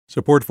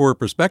Support for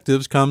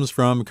Perspectives comes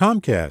from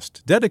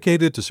Comcast,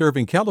 dedicated to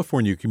serving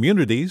California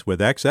communities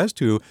with access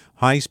to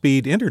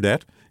high-speed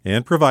internet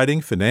and providing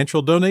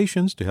financial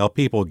donations to help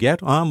people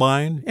get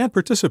online and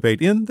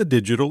participate in the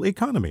digital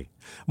economy.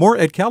 More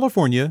at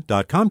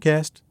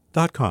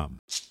california.comcast.com.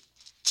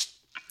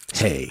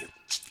 Hey,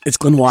 it's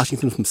Glenn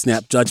Washington from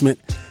Snap Judgment,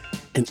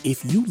 and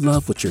if you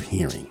love what you're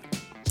hearing,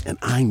 and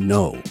I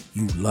know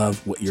you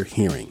love what you're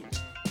hearing,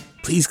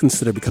 please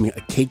consider becoming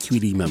a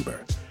KQED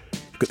member.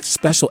 Get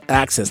special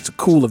access to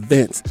cool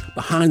events,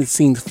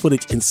 behind-the-scenes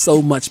footage, and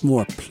so much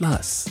more.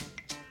 Plus,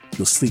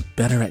 you'll sleep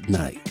better at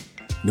night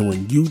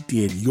knowing you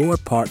did your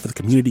part for the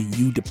community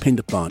you depend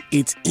upon.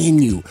 It's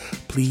in you.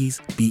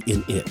 Please be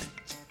in it.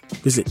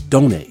 Visit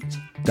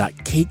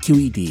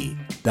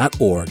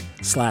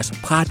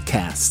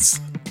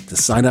donate.kqed.org/podcasts to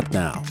sign up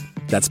now.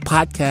 That's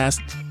podcast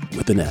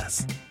with an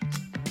S.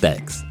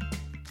 Thanks.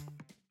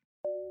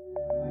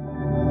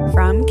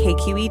 From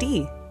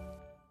KQED.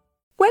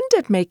 When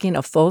did making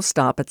a full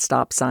stop at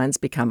stop signs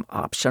become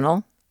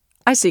optional?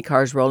 I see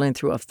cars rolling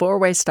through a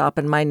four-way stop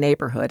in my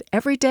neighborhood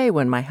every day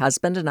when my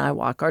husband and I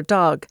walk our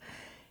dog.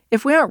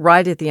 If we aren't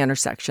right at the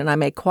intersection, I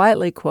may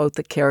quietly quote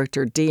the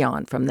character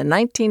Dion from the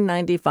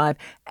 1995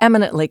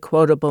 eminently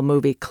quotable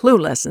movie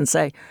Clueless and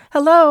say,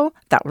 "Hello,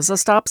 that was a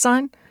stop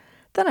sign?"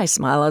 Then I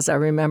smile as I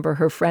remember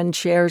her friend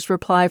Cher's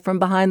reply from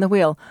behind the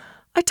wheel,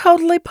 "I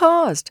totally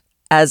paused,"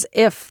 as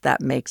if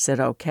that makes it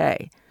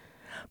okay.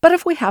 But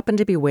if we happen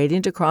to be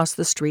waiting to cross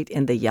the street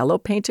in the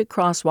yellow-painted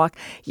crosswalk,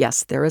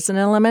 yes, there is an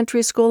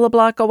elementary school a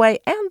block away,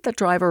 and the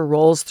driver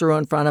rolls through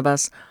in front of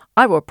us,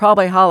 I will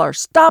probably holler,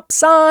 "Stop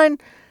sign!"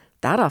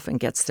 That often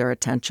gets their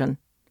attention.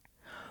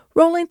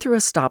 Rolling through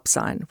a stop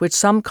sign, which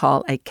some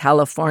call a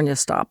California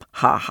stop,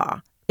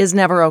 is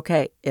never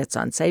okay. It's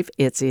unsafe.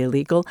 It's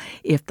illegal.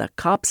 If the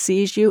cop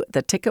sees you,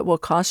 the ticket will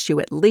cost you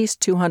at least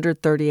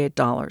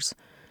 $238.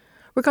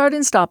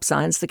 Regarding stop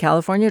signs, the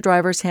California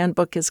Driver's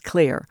Handbook is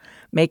clear.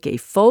 Make a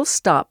full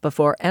stop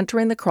before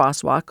entering the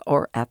crosswalk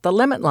or at the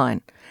limit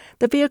line.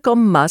 The vehicle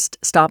must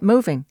stop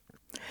moving.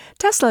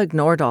 Tesla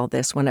ignored all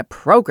this when it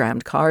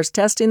programmed cars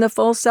testing the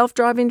full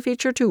self-driving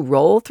feature to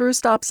roll through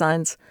stop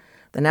signs.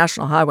 The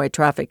National Highway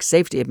Traffic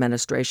Safety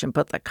Administration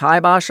put the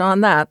kibosh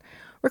on that,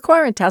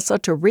 requiring Tesla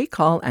to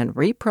recall and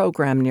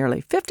reprogram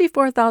nearly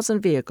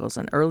 54,000 vehicles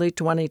in early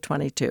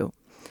 2022.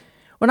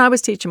 When I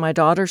was teaching my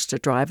daughters to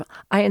drive,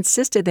 I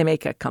insisted they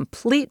make a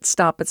complete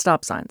stop at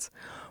stop signs,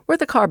 where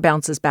the car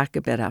bounces back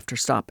a bit after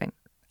stopping.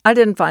 I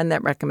didn't find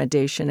that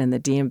recommendation in the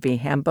DMV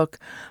handbook,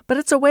 but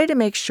it's a way to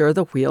make sure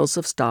the wheels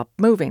have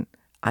stopped moving.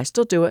 I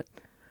still do it.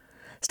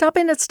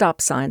 Stopping at stop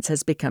signs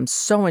has become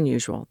so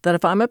unusual that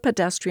if I'm a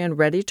pedestrian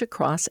ready to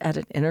cross at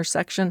an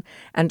intersection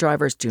and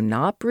drivers do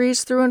not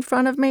breeze through in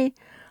front of me,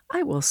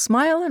 I will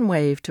smile and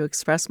wave to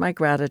express my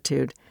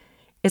gratitude.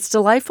 It's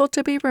delightful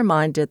to be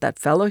reminded that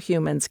fellow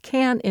humans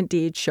can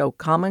indeed show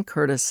common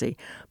courtesy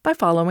by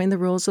following the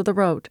rules of the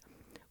road.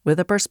 With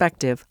a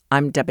perspective,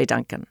 I'm Debbie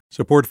Duncan.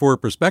 Support for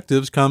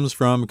Perspectives comes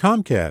from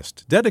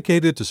Comcast,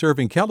 dedicated to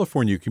serving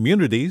California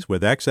communities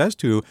with access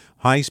to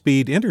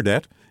high-speed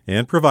internet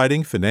and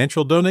providing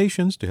financial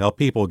donations to help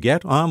people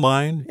get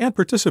online and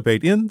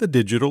participate in the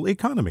digital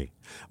economy.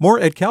 More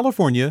at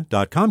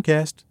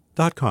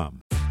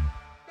california.comcast.com.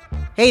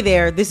 Hey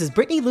there, this is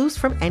Brittany Luce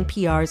from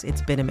NPR's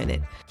It's Been a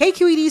Minute.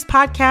 KQED's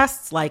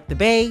podcasts like The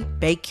Bay,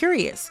 Bay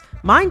Curious,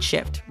 Mind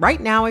Shift, Right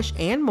Nowish,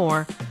 and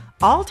more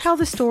all tell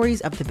the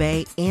stories of the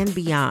Bay and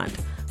beyond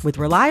with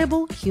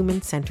reliable,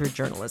 human-centered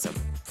journalism.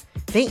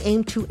 They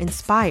aim to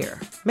inspire,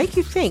 make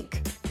you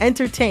think,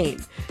 entertain,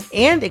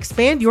 and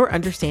expand your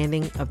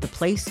understanding of the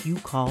place you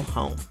call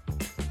home.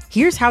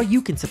 Here's how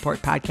you can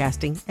support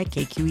podcasting at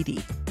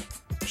KQED.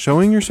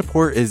 Showing your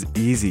support is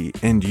easy,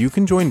 and you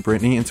can join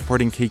Brittany in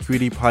supporting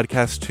KQED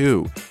podcasts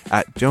too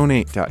at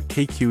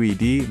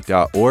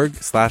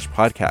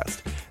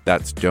donate.kqed.org/podcast.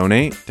 That's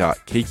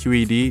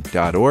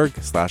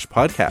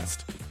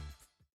donate.kqed.org/podcast.